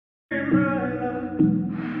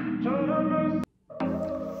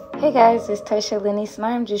Hey guys, it's Tashay Leniece and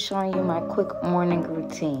I am just showing you my quick morning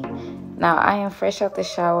routine. Now I am fresh out the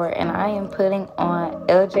shower and I am putting on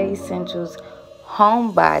LJ Essentials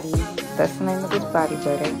Home Body. That's the name of this body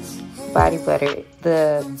butter.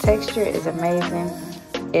 The texture is amazing.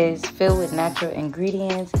 It's filled with natural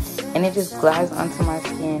ingredients and it just glides onto my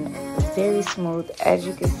skin very smooth. As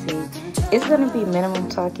you can see, it's going to be minimum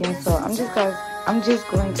talking, so I'm just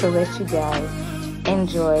going to let you guys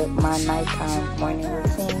enjoy my nighttime morning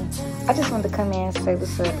routine. I just wanted to come in, say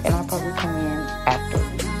what's up, and I'll probably come in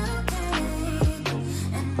after.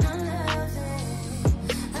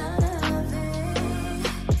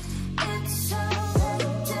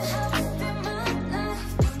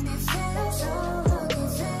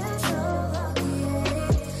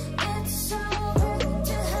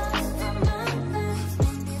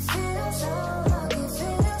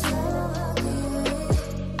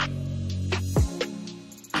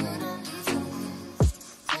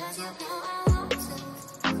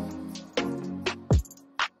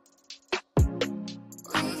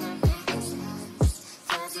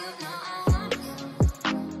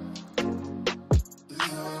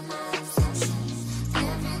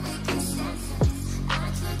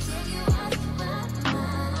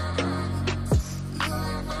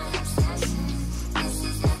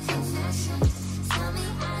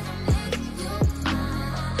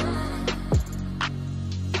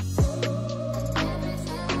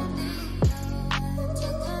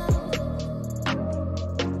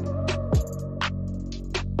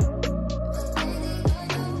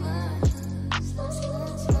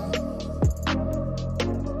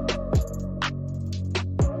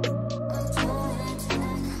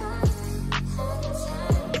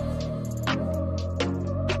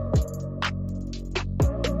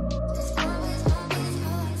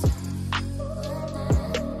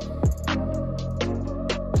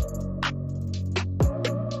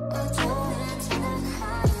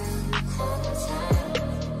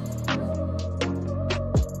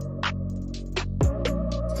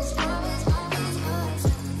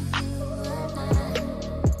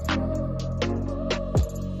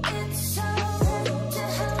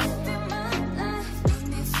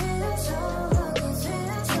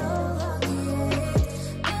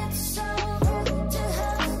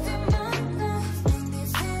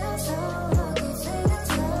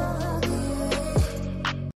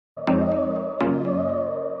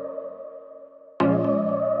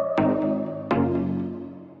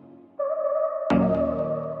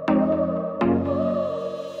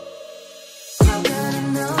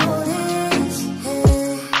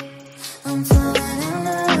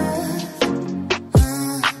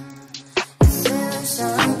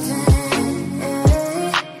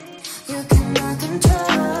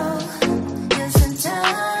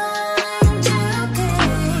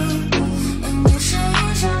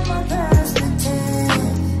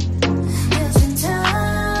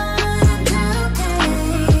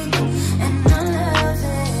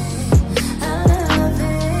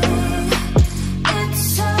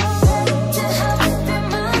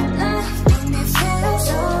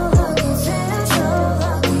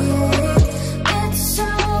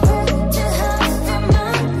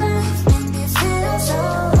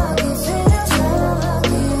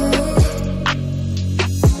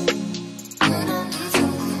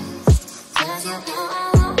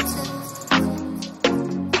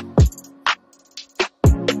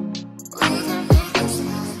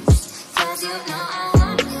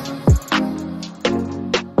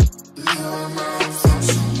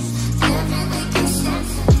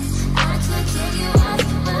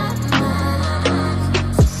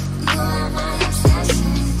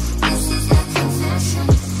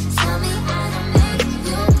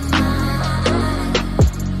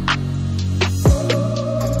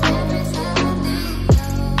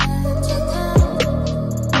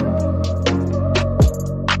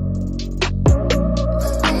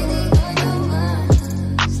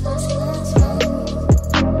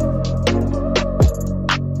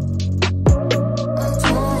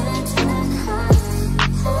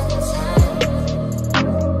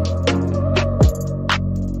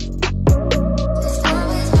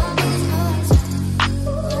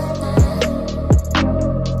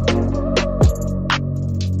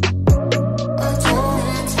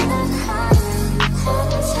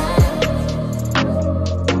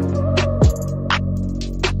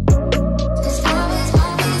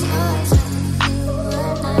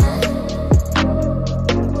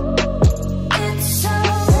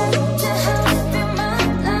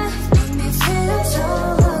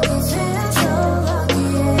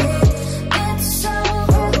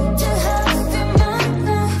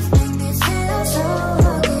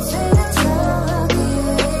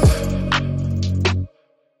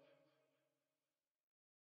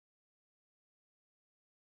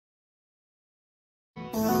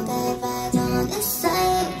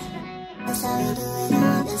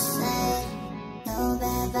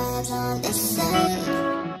 on this side.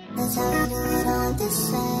 That's how we do it on this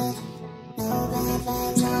side. No bad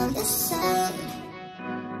vibes on this side.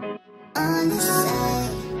 On this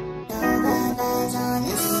side. No bad vibes on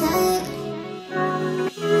this side.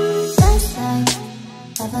 Last night,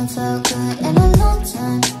 haven't felt good in a long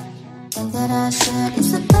time. Think that I should,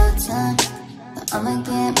 it's about time. But I'ma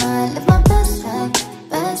get mine, live my best life.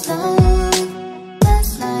 Best life,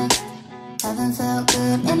 best life. Haven't felt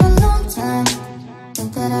good in a long time.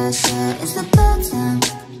 Think that I should, it's about time.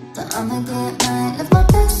 But I'ma get mine, live my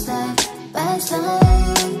best life. Best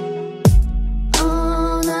life.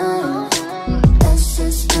 All night, let's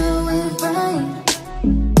just do it right.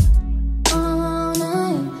 All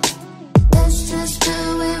night, let's just do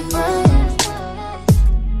it right.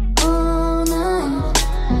 All night,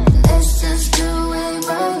 let's just do it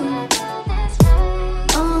right.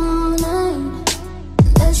 All night,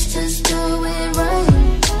 let's just do it right.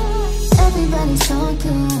 Everybody's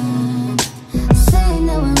talking, saying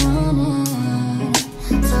that we're running,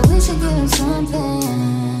 so we should give them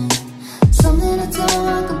something, something to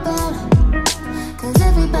talk about. Cause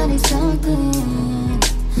everybody's talking.